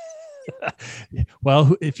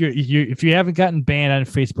 Well, if you haven't gotten banned on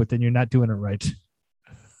Facebook, then you're not doing it right.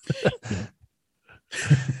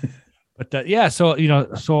 But so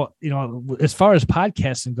as far as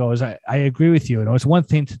podcasting goes, I agree with you. It's one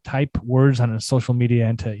thing to type words on a social media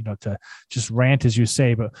and to just rant, as you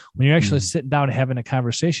say, but when you're actually sitting down and having a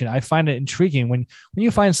conversation, I find it intriguing when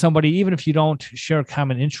you find somebody, even if you don't share a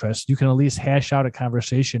common interest, you can at least hash out a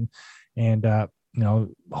conversation and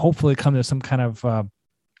hopefully come to some kind of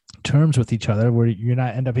terms with each other where you're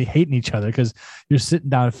not end up hating each other because you're sitting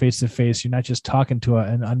down face to face. You're not just talking to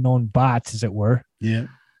an unknown bot, as it were. Yeah.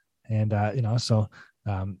 And, so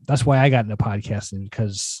that's why I got into podcasting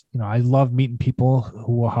because, I love meeting people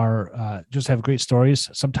who are just have great stories.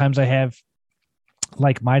 Sometimes I have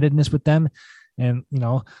like-mindedness with them. And,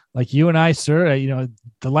 like you and I, sir,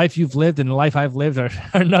 the life you've lived and the life I've lived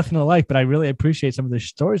are nothing alike, but I really appreciate some of the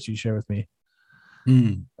stories you share with me.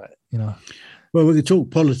 But, well, we can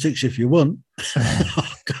talk politics if you want.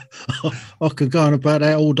 I could go on about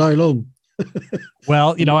that all day long.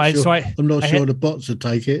 Well, I'm not sure the bots would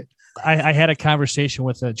take it. I had a conversation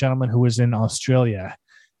with a gentleman who was in Australia,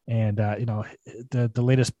 and the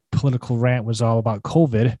latest political rant was all about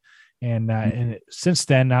COVID, and since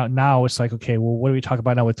then now it's like, okay, well, what do we talk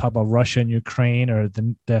about now? We talk about Russia and Ukraine, or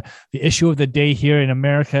the issue of the day here in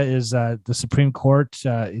America is the Supreme Court,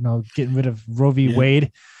 getting rid of Roe v.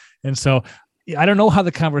 Wade, and so I don't know how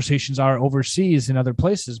the conversations are overseas in other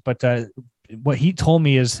places, but what he told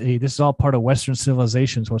me is, hey, this is all part of Western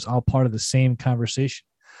civilization, so it's all part of the same conversation.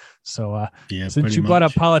 So since you brought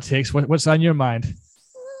up politics, what's on your mind?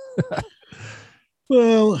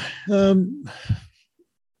 Well,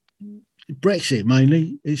 Brexit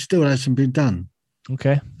mainly. It still hasn't been done.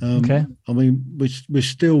 Okay. I mean, we're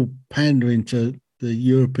still pandering to the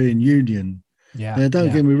European Union. Yeah. Now,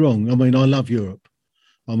 don't get me wrong. I mean, I love Europe.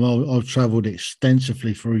 I've travelled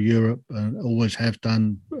extensively through Europe and always have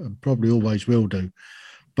done, probably always will do.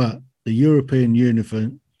 But the European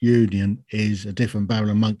Union is a different barrel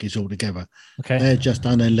of monkeys altogether. Okay. They're just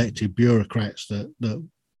unelected bureaucrats that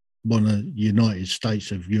want a United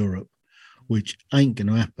States of Europe, which ain't going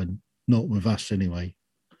to happen, not with us anyway.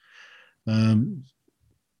 But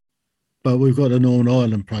we've got the Northern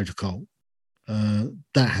Ireland Protocol. That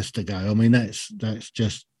has to go. I mean, that's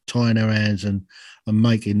just tying our hands and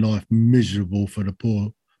making life miserable for the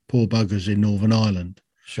poor buggers in Northern Ireland.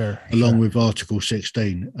 Sure. Along with Article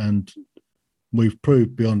 16. And we've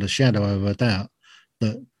proved beyond a shadow of a doubt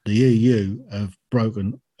that the EU have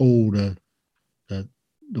broken all the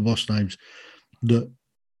what's names that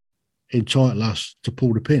entitle us to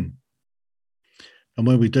pull the pin. And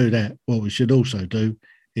when we do that, what we should also do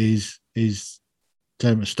is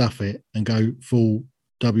tell them to stuff it and go full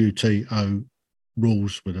WTO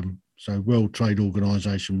rules with them. So World Trade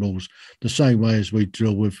Organization rules, the same way as we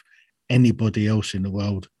deal with anybody else in the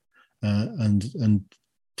world, and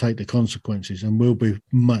take the consequences, and we'll be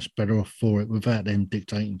much better off for it without them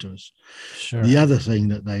dictating to us. Sure. The other thing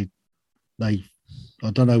that they I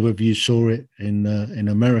don't know whether you saw it in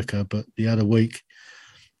America, but the other week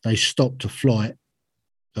they stopped a flight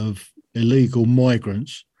of illegal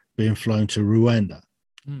migrants being flown to Rwanda.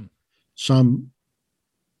 Some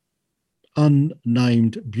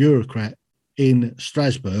unnamed bureaucrat in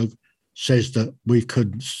Strasbourg says that we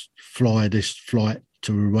couldn't fly this flight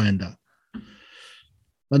to Rwanda.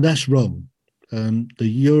 And that's wrong. The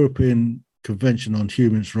European Convention on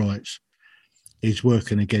Human Rights is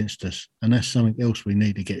working against us. And that's something else we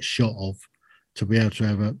need to get shot of to be able to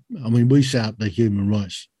have we set up the human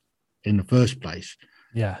rights in the first place.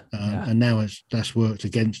 And now that's worked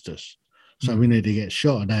against us. So we need to get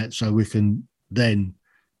shot of that so we can then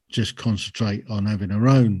just concentrate on having our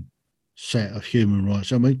own set of human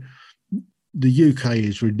rights. I mean, the UK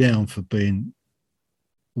is renowned for being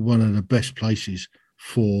one of the best places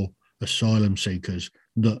for asylum seekers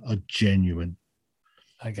that are genuine.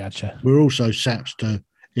 I gotcha. We're also saps to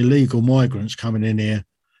illegal migrants coming in here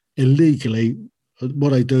illegally. What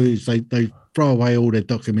they do is they throw away all their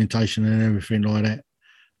documentation and everything like that.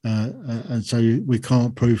 And so we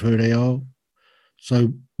can't prove who they are.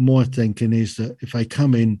 So my thinking is that if they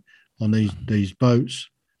come in on these boats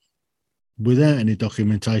without any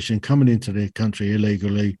documentation, coming into the country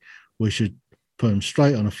illegally, we should put them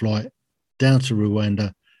straight on a flight down to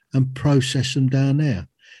Rwanda and process them down there.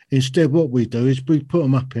 Instead, what we do is we put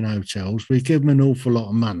them up in hotels. We give them an awful lot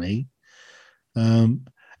of money.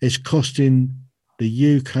 It's costing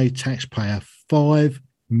the UK taxpayer £5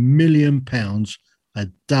 million a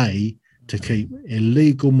day to keep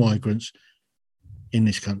illegal migrants in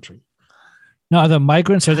this country. Now, the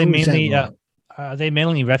migrants, are How they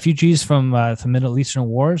mainly refugees from the Middle Eastern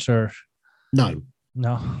wars, or no?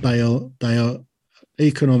 They are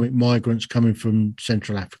economic migrants coming from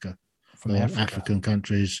Central Africa, from African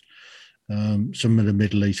countries, some of the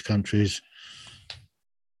Middle East countries,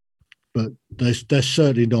 but they're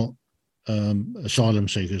certainly not asylum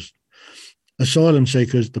seekers. Asylum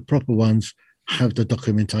seekers, the proper ones, have the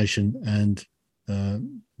documentation and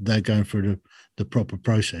they're going through the proper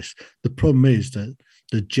process. The problem is that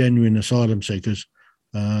the genuine asylum seekers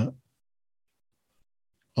are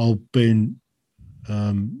being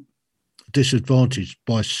disadvantaged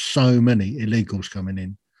by so many illegals coming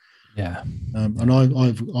in. Yeah, and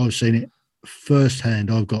I've seen it firsthand.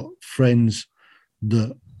 I've got friends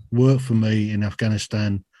that work for me in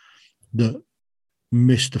Afghanistan that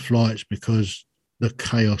missed the flights because the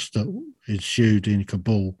chaos that ensued in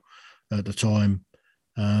Kabul at the time.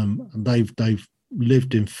 And they've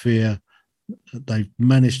lived in fear. They've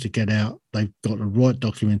managed to get out. They've got the right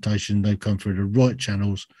documentation. They've come through the right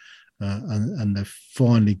channels, and they've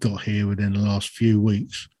finally got here within the last few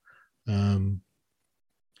weeks.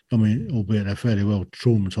 I mean, albeit they're fairly well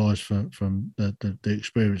traumatized from the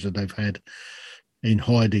experience that they've had in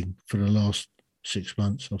hiding for the last 6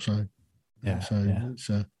 months or so. It's,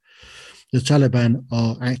 the Taliban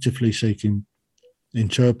are actively seeking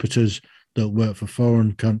interpreters that work for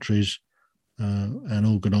foreign countries and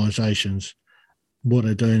organisations. What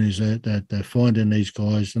they're doing is they're finding these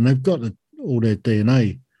guys, and they've got all their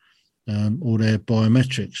DNA, all their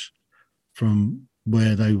biometrics from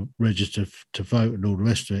where they register to vote and all the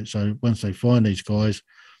rest of it. So once they find these guys,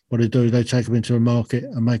 what they do is they take them into a market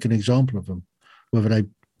and make an example of them, whether they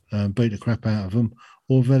beat the crap out of them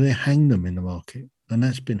or whether they hang them in the market. And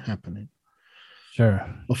that's been happening. Sure.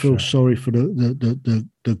 I feel sorry for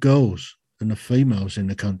the girls and the females in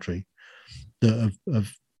the country that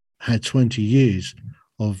have had 20 years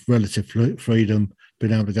of relative freedom,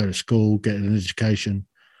 been able to go to school, get an education,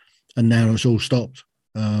 and now it's all stopped.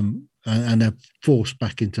 And they're forced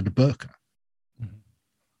back into the burqa.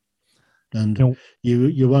 Mm-hmm. And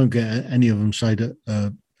you won't get any of them say that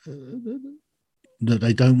that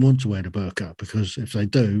they don't want to wear the burqa, because if they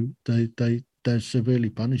do, they're severely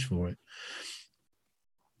punished for it.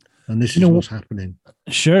 And this is what's happening.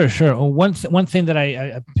 Sure. Well, one thing that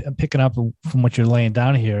I'm picking up from what you're laying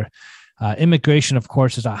down here, immigration, of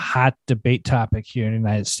course, is a hot debate topic here in the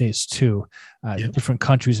United States too. Different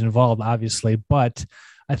countries involved, obviously, but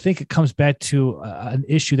I think it comes back to an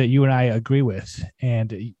issue that you and I agree with.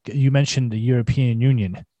 And you mentioned the European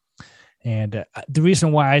Union. And the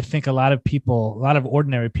reason why I think a lot of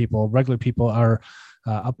ordinary people, regular people, are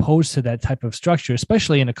opposed to that type of structure,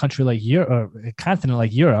 especially in a country like Europe, a continent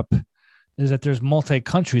like Europe, is that there's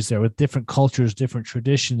multi-countries there with different cultures, different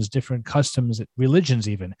traditions, different customs, religions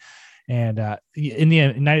even. And in the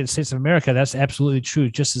United States of America, that's absolutely true,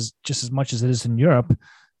 just as much as it is in Europe.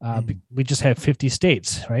 We just have 50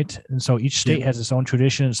 states, right? And so each state has its own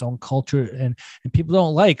tradition, its own culture, and people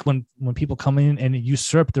don't like when people come in and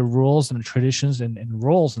usurp the rules and the traditions and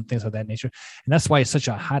roles and things of that nature. And that's why it's such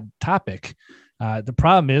a hot topic. The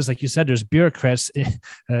problem is, like you said, there's bureaucrats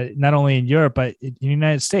not only in Europe but in the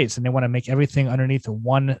United States, and they want to make everything underneath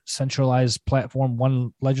one centralized platform,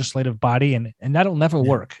 one legislative body, and that'll never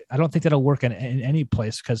work. I don't think that'll work in any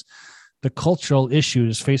place, because the cultural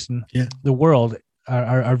issues facing the world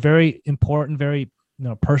are very important, very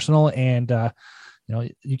personal, and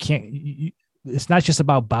you can't. It's not just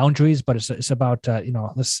about boundaries, but it's about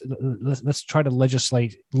let's try to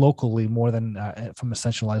legislate locally more than from a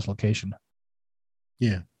centralized location.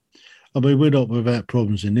 Yeah, I mean, we're not without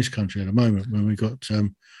problems in this country at the moment. When we got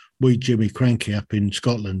wee Jimmy Cranky up in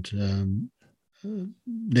Scotland,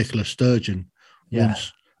 Nicola Sturgeon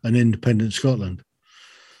wants an independent Scotland.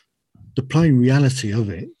 The plain reality of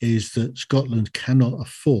it is that Scotland cannot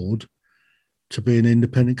afford to be an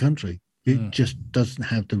independent country. It just doesn't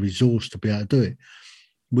have the resource to be able to do it.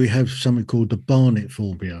 We have something called the Barnett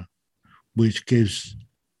formula, which gives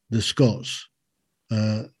the Scots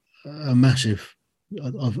a massive,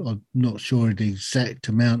 I'm not sure the exact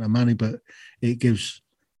amount of money, but it gives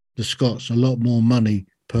the Scots a lot more money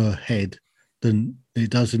per head than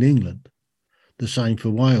it does in England. The same for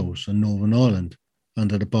Wales and Northern Ireland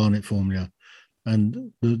under the Barnett formula.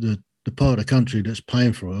 And the part of the country that's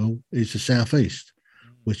paying for it all is the southeast,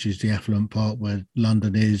 which is the affluent part where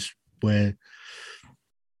London is, where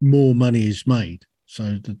more money is made.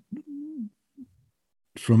 So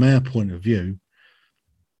from our point of view,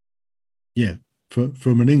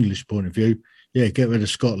 from an English point of view, get rid of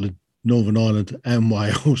Scotland, Northern Ireland and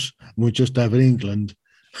Wales. We'll just have an England.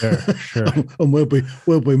 Sure. And we'll be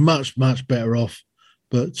much, much better off.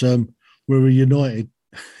 But we're a United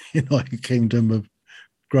Kingdom of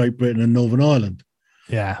Great Britain and Northern Ireland.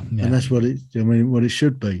 Yeah. And that's what what it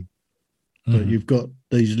should be. But you've got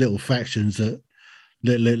these little factions that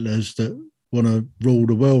littlers that want to rule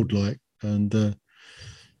the world, and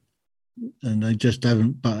they just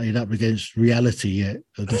haven't butted up against reality yet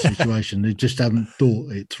of the situation. They just haven't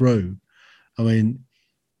thought it through. I mean,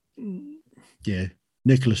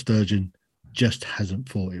 Nicola Sturgeon just hasn't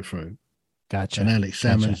thought it through. Gotcha. And Alex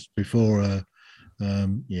Salmons before,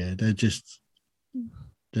 they're just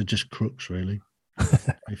crooks, really.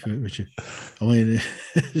 I mean,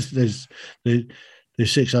 there's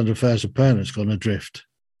 £600,000 that's gone adrift,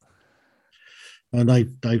 and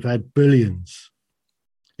they've had billions.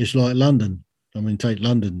 It's like London. I mean, take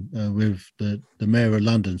London with the mayor of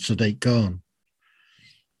London, Sadiq Khan.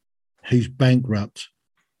 He's bankrupt.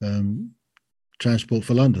 Transport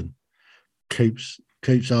for London keeps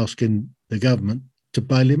asking the government to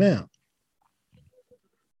bail him out.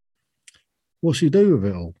 What's he do with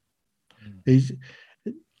it all?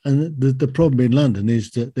 The problem in London is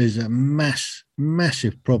that there's a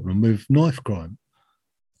massive problem with knife crime.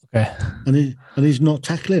 Okay, and he's not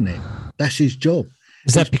tackling it. That's his job.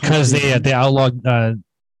 Is that because they outlawed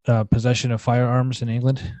possession of firearms in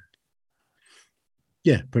England?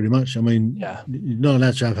 Yeah, pretty much. I mean, you're not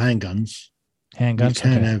allowed to have handguns.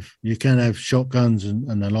 You can have shotguns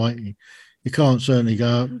and the like. You can't certainly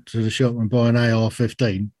go up to the shop and buy an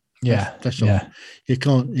AR-15. Yeah, that's all. You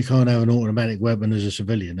can't have an automatic weapon as a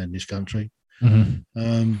civilian in this country.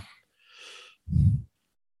 Mm-hmm.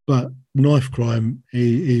 But knife crime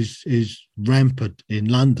is rampant in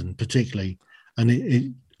London, particularly, and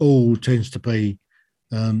it all tends to be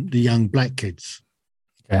the young black kids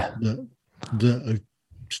that are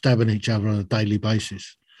stabbing each other on a daily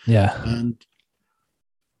basis. Yeah, and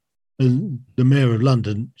the mayor of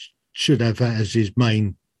London should have that as his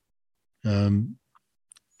main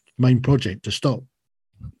project to stop,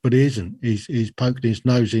 but he isn't. He's poking his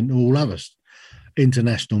nose in all other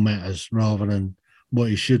international matters rather than what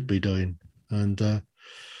he should be doing. And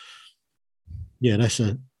that's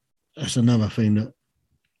another thing that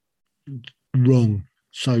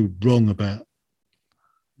so wrong about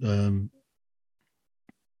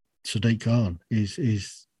Sadiq Khan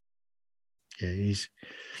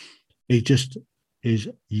he just is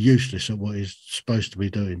useless at what he's supposed to be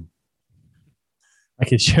doing. I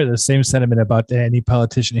can share the same sentiment about any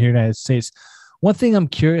politician here in the United States. One thing I'm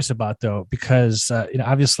curious about, though, because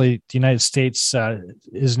obviously the United States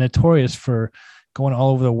is notorious for going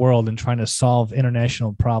all over the world and trying to solve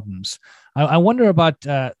international problems. I wonder about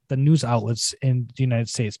the news outlets in the United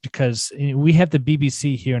States, because we have the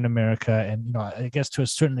BBC here in America, and I guess to a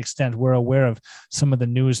certain extent we're aware of some of the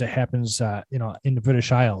news that happens in the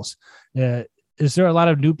British Isles. Is there a lot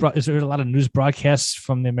of news broadcasts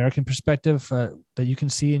from the American perspective that you can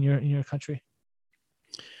see in your country?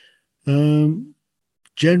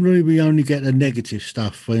 Generally, we only get the negative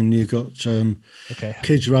stuff when you've got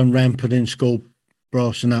kids run rampant in school,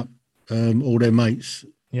 brassing up all their mates.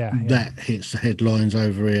 Yeah, that hits the headlines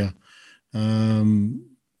over here.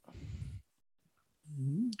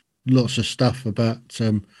 Lots of stuff about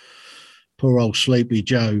poor old Sleepy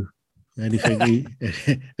Joe. Anytime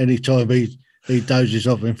he dozes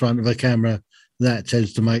off in front of a camera, that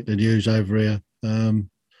tends to make the news over here.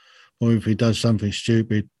 Or if he does something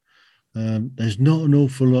stupid. There's not an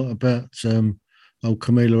awful lot about old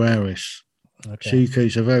Kamala Harris. Okay. She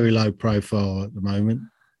keeps a very low profile at the moment.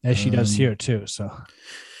 As she does here too. So,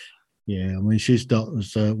 yeah, I mean, she's not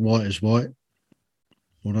as white as white,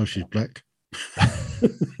 although she's black.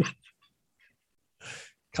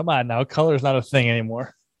 Come on now, color is not a thing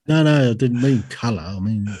anymore. No, I didn't mean color. I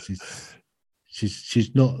mean,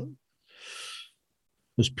 she's not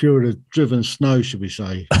as pure as driven snow, should we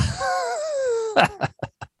say?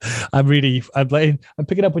 I'm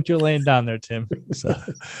picking up what you're laying down there, Tim. So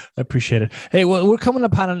I appreciate it. Hey, well, we're coming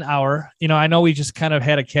upon an hour. I know we just kind of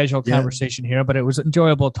had a casual conversation here, but it was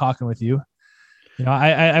enjoyable talking with you.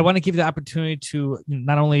 I want to give you the opportunity to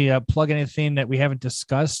not only plug anything that we haven't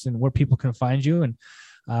discussed and where people can find you, and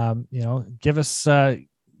give us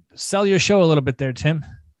sell your show a little bit there, Tim.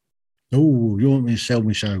 Oh, you want me to sell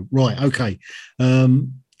my show? Right. Okay.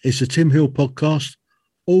 It's a Tim Hill podcast,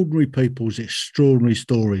 Ordinary People's Extraordinary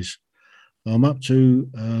Stories. I'm up to,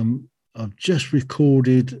 I've just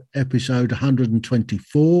recorded episode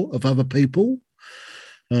 124 of Other People.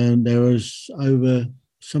 And there was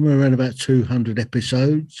somewhere around about 200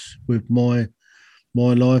 episodes with my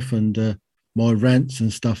life and my rants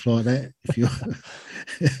and stuff like that.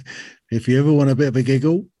 If you ever want a bit of a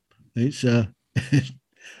giggle, it's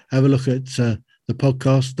have a look at the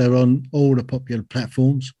podcast. They're on all the popular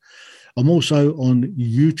platforms. I'm also on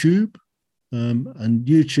YouTube, and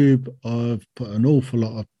YouTube, I've put an awful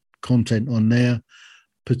lot of content on there,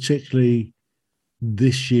 particularly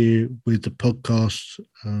this year with the podcasts.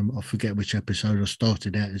 I forget which episode I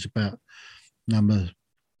started at. It's about number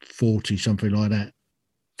 40, something like that.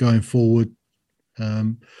 Going forward, are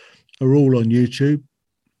all on YouTube.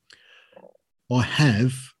 I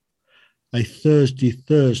have a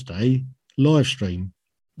Thursday live stream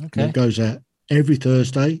that goes out every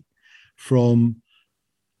Thursday from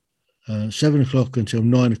 7 o'clock until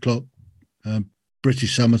 9 o'clock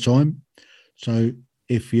British summertime. So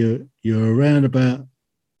if you're around about,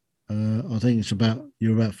 I think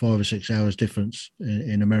you're about 5 or 6 hours difference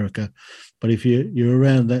in America. But if you're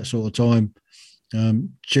around that sort of time,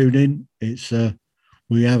 tune in. It's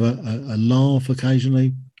we have a laugh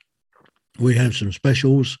occasionally. We have some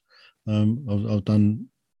specials. I've done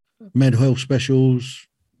mental health specials,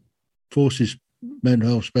 forces mental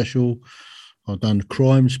health special. I've done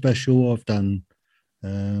crime special. I've done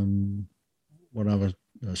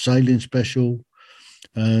sailing special.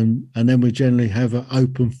 And then we generally have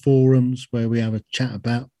open forums where we have a chat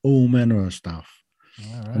about all manner of stuff.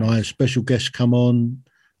 All right. And I have special guests come on,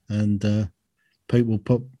 and people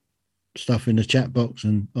put stuff in the chat box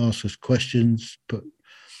and ask us questions. Put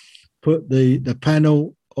the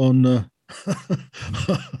panel on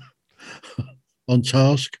on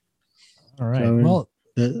task. All right. So,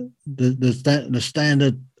 the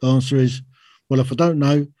standard answer is, well, if I don't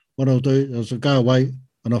know, what I'll do is I'll go away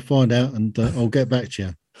and I'll find out, and I'll get back to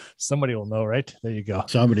you. Somebody will know, right? There you go.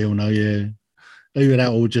 Somebody will know, yeah. Either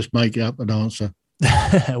that or just make up an answer.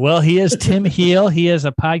 Well, he is Tim Heal. He is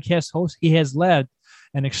a podcast host. He has led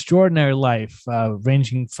an extraordinary life,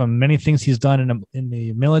 ranging from many things he's done in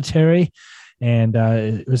the military, and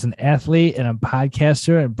was an athlete and a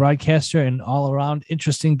podcaster and broadcaster and all around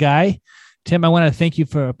interesting guy. Tim, I want to thank you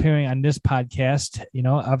for appearing on this podcast.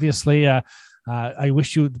 Obviously, I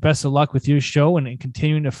wish you the best of luck with your show and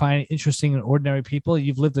continuing to find interesting and ordinary people.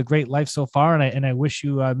 You've lived a great life so far, and I wish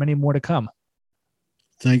you many more to come.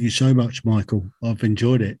 Thank you so much, Michael. I've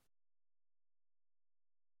enjoyed it.